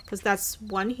trench because that's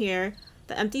 1 here.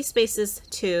 The empty space is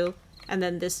 2, and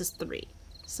then this is 3.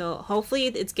 So hopefully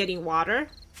it's getting water.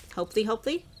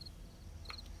 Hopefully.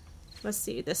 Let's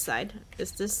see this side.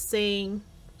 Is this saying...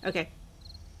 Okay.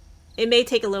 It may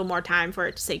take a little more time for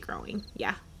it to say growing.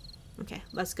 Yeah. Okay,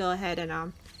 let's go ahead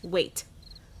and wait.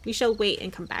 We shall wait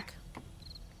and come back.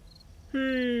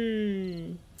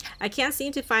 I can't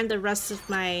seem to find the rest of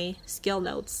my skill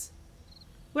notes.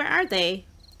 Where are they?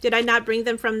 Did I not bring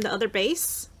them from the other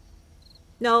base?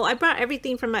 No, I brought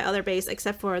everything from my other base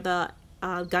except for the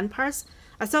gun parts.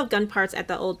 I still have gun parts at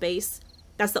the old base.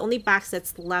 That's the only box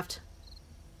that's left.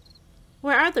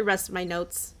 Where are the rest of my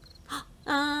notes?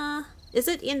 Is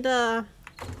it in the...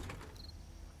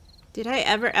 Did I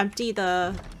ever empty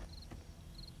the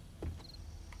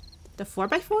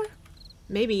 4x4?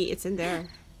 Maybe it's in there.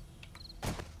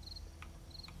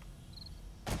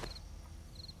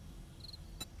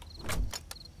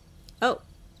 Oh,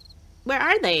 where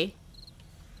are they?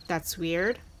 That's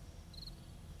weird.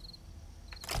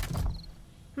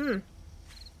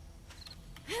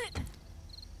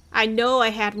 I know I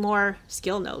had more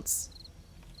skill notes.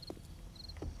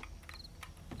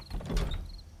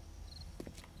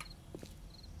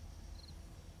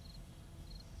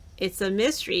 It's a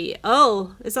mystery.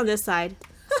 Oh, it's on this side.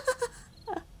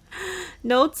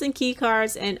 Notes and key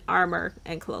cards and armor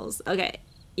and clothes. Okay.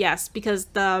 Yes, because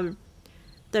the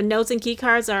notes and key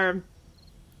cards are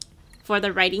for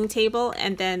the writing table,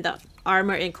 and then the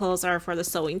armor and clothes are for the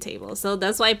sewing table. So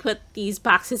that's why I put these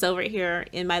boxes over here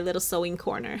in my little sewing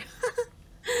corner.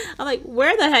 I'm like,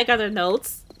 where the heck are the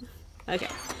notes? Okay.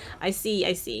 I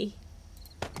see.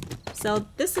 So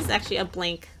this is actually a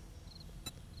blank.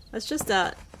 Let's just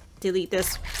delete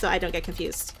this so I don't get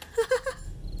confused.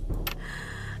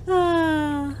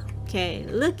 Okay,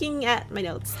 looking at my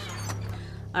notes.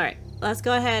 Alright, let's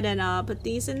go ahead and put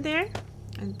these in there.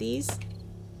 And these.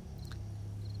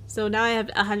 So now I have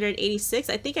 186.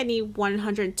 I think I need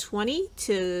 120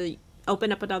 to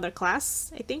open up another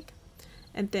class, I think.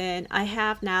 And then I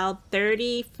have now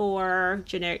 34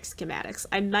 generic schematics.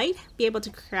 I might be able to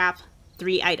craft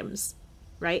 3 items,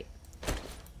 right?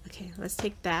 Okay, let's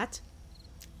take that.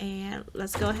 And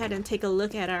let's go ahead and take a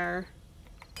look at our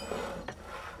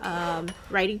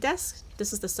writing desk.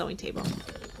 This is the sewing table.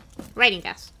 Writing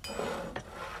desk.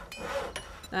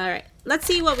 Alright, let's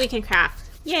see what we can craft.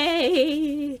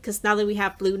 Yay! Because now that we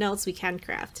have blue notes, we can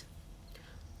craft.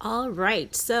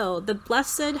 Alright, so the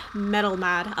Blessed Metal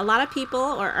mod. A lot of people,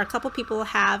 or a couple people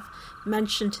have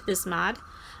mentioned this mod.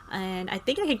 And I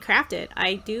think I can craft it.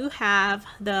 I do have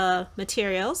the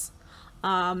materials.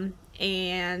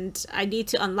 And I need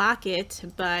to unlock it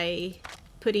by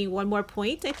putting 1 more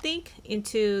point, I think,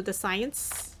 into the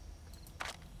science.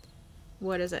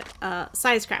 What is it?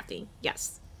 Science crafting.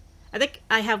 Yes. I think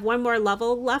I have 1 more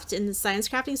level left in the science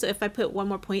crafting, so if I put 1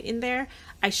 more point in there,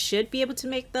 I should be able to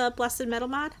make the Blessed Metal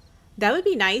mod. That would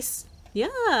be nice.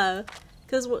 Yeah,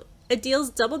 because it deals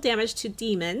double damage to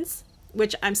demons,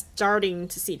 which I'm starting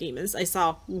to see demons. I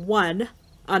saw 1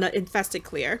 on an infested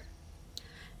clear.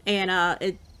 And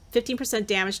it 15%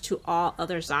 damage to all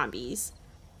other zombies.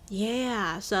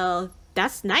 Yeah, so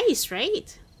that's nice,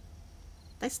 right?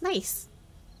 That's nice.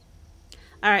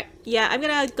 Alright, yeah, I'm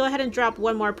gonna go ahead and drop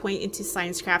 1 more point into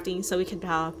science crafting so we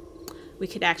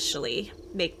could actually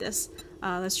make this.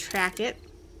 Let's track it.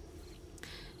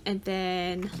 And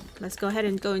then let's go ahead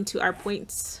and go into our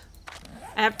points.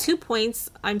 I have 2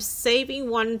 points. I'm saving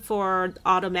 1 for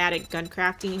automatic gun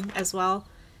crafting as well.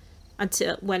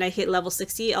 Until when I hit level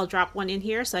 60, I'll drop 1 in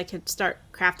here so I can start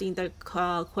crafting the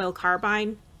coil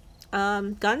carbine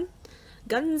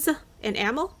guns and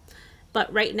ammo.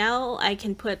 But right now I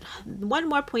can put 1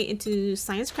 more point into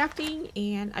science crafting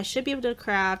and I should be able to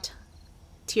craft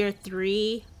tier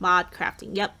 3 mod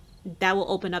crafting. Yep, that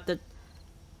will open up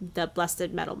the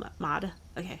Blessed Metal mod.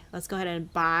 Okay, let's go ahead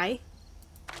and buy.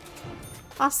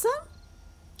 Awesome.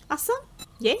 Awesome.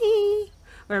 Yay.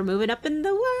 We're moving up in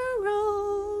the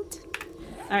world.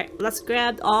 Alright, let's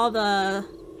grab all the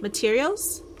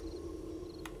materials.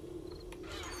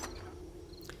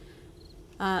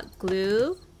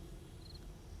 Glue.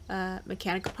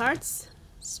 Mechanical parts,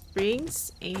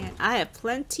 springs, and I have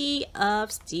plenty of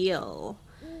steel.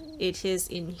 It is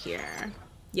in here.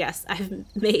 Yes, I've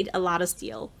made a lot of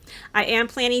steel. I am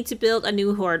planning to build a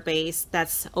new horde base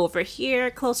that's over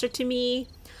here closer to me.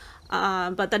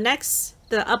 But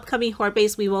the upcoming horde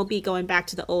base, we will be going back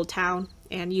to the old town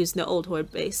and using the old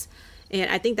horde base.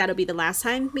 And I think that'll be the last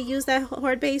time we use that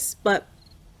horde base. But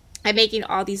I'm making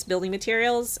all these building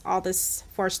materials, all this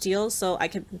for steel, so I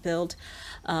can build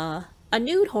a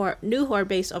new horde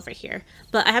base over here.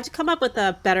 But I have to come up with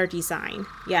a better design.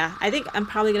 Yeah, I think I'm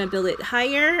probably going to build it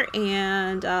higher,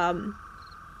 and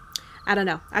I don't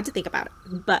know. I have to think about it.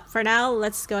 But for now,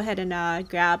 let's go ahead and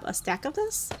grab a stack of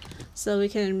this so we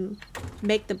can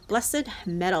make the Blessed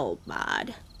Metal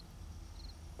mod.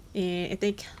 And I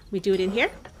think we do it in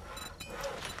here.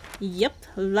 Yep,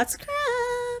 let's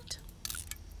craft.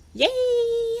 Yay!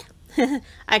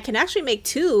 I can actually make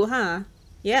 2, huh?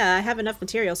 Yeah, I have enough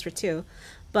materials for 2.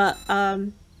 But,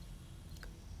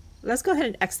 let's go ahead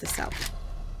and X this out.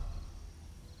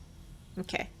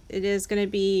 Okay, it is going to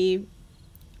be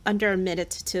under a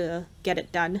minute to get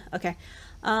it done. Okay,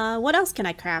 what else can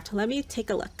I craft? Let me take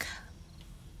a look.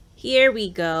 Here we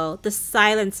go, the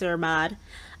silencer mod.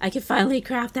 I can finally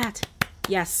craft that.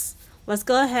 Yes, let's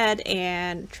go ahead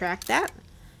and track that.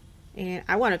 And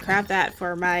I want to craft that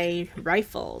for my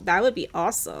rifle. That would be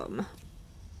awesome.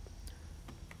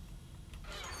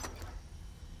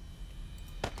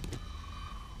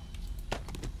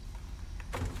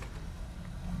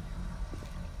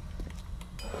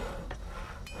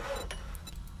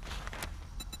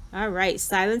 Alright,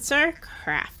 silencer,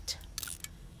 craft.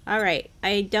 Alright,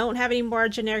 I don't have any more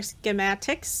generic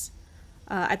schematics.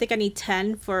 I think I need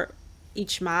 10 for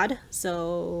each mod,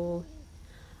 so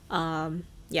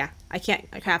yeah, I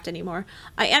can't craft anymore.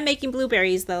 I am making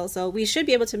blueberries though, so we should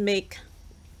be able to make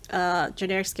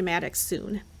generic schematics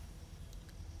soon.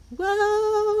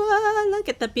 Whoa, look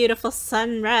at the beautiful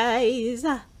sunrise.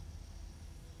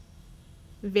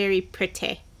 Very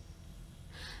pretty.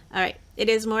 Alright, it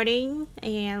is morning,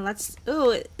 and let's...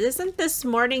 Ooh, isn't this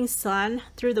morning sun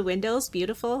through the windows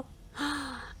beautiful?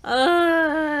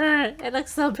 Oh, it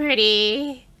looks so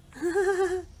pretty.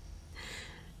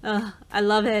 Oh, I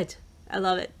love it. I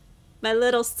love it. My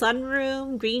little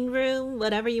sunroom, green room,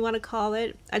 whatever you want to call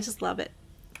it. I just love it.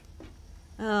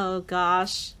 Oh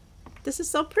gosh. This is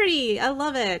so pretty. I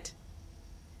love it.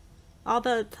 All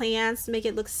the plants make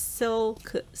it look so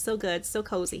good, so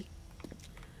cozy.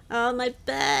 Oh, my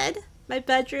bed, my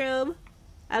bedroom.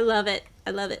 I love it. I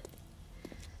love it.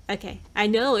 Okay, I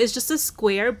know it's just a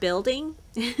square building.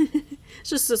 It's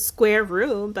just a square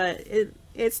room, but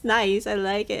it's nice. I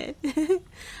like it.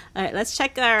 All right, let's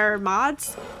check our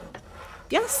mods.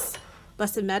 Yes,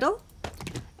 busted metal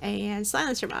and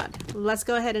silencer mod. Let's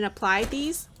go ahead and apply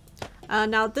these.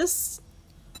 Now this,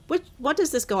 what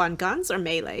does this go on? Guns or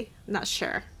melee? I'm not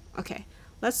sure. Okay,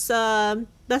 let's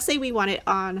say we want it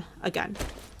on a gun.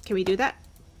 Can we do that?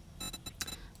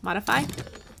 Modify.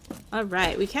 All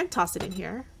right, we can toss it in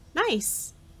here.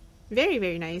 Nice. Very,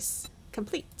 very nice.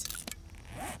 Complete.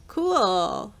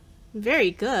 Cool.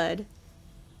 Very good.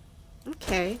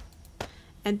 Okay.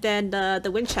 And then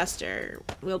the Winchester.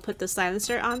 We'll put the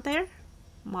silencer on there.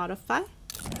 Modify.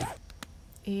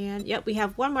 And yep, we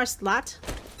have one more slot.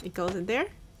 It goes in there.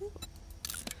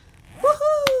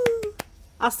 Woohoo!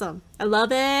 Awesome. I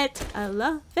love it. I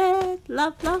love it.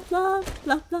 Love, love, love.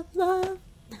 Love, love, love.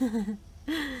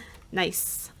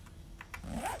 Nice.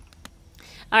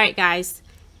 Alright guys,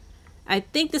 I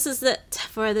think this is it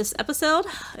for this episode.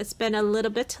 It's been a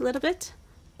little bit.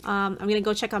 I'm gonna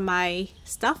go check on my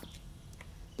stuff.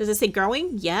 Does it say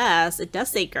growing? Yes, it does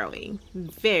say growing.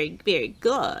 Very, very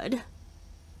good.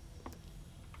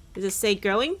 Does it say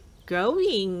growing?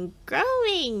 Growing.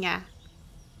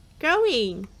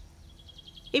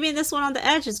 Even this one on the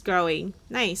edge is growing.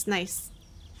 Nice.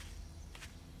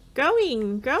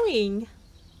 Growing. Growing.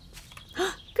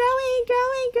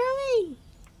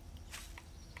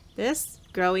 This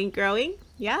growing.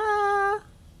 Yeah.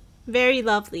 Very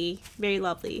lovely.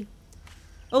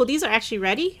 Oh, these are actually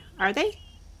ready? Are they?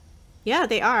 Yeah,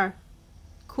 they are.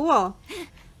 Cool.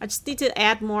 I just need to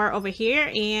add more over here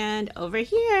and over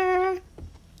here.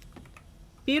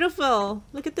 Beautiful.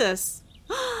 Look at this.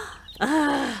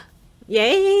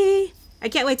 Yay. I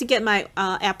can't wait to get my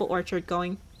apple orchard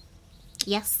going.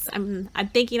 Yes, I'm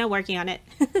thinking of working on it.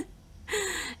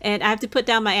 And I have to put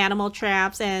down my animal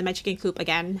traps and my chicken coop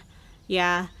again.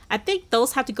 Yeah, I think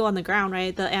those have to go on the ground,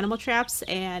 right? The animal traps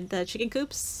and the chicken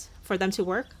coops for them to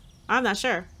work. I'm not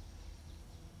sure.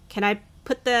 Can I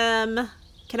put them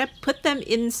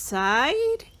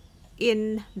inside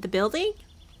in the building?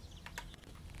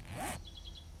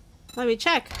 Let me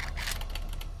check.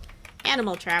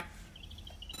 Animal trap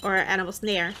or animal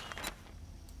snare.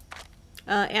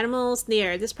 Animal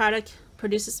snare. This product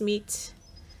produces meat.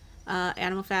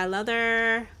 Animal fat,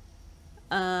 leather.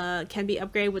 Can be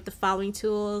upgraded with the following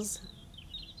tools.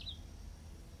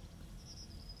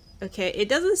 Okay, it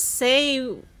doesn't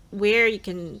say where you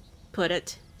can put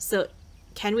it. So,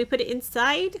 can we put it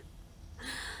inside?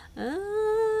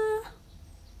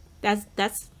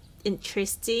 That's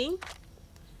interesting.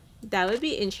 That would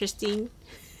be interesting.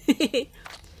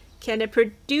 Can it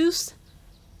produce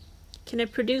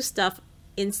stuff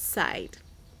inside?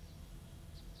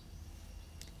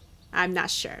 I'm not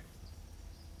sure.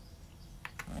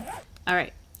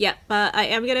 Alright, yeah, but I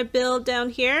am gonna build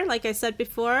down here, like I said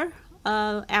before,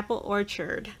 apple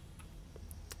orchard.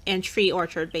 And tree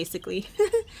orchard, basically.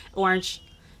 Orange.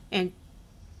 And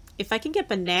if I can get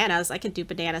bananas, I can do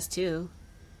bananas too.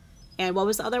 And what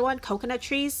was the other one? Coconut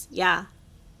trees? Yeah.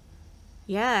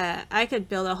 Yeah, I could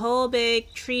build a whole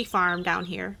big tree farm down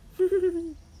here.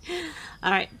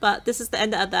 Alright, but this is the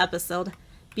end of the episode.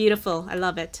 Beautiful. I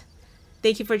love it.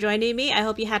 Thank you for joining me. I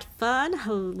hope you had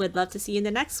fun. Would love to see you in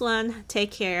the next one. Take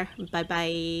care.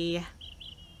 Bye-bye.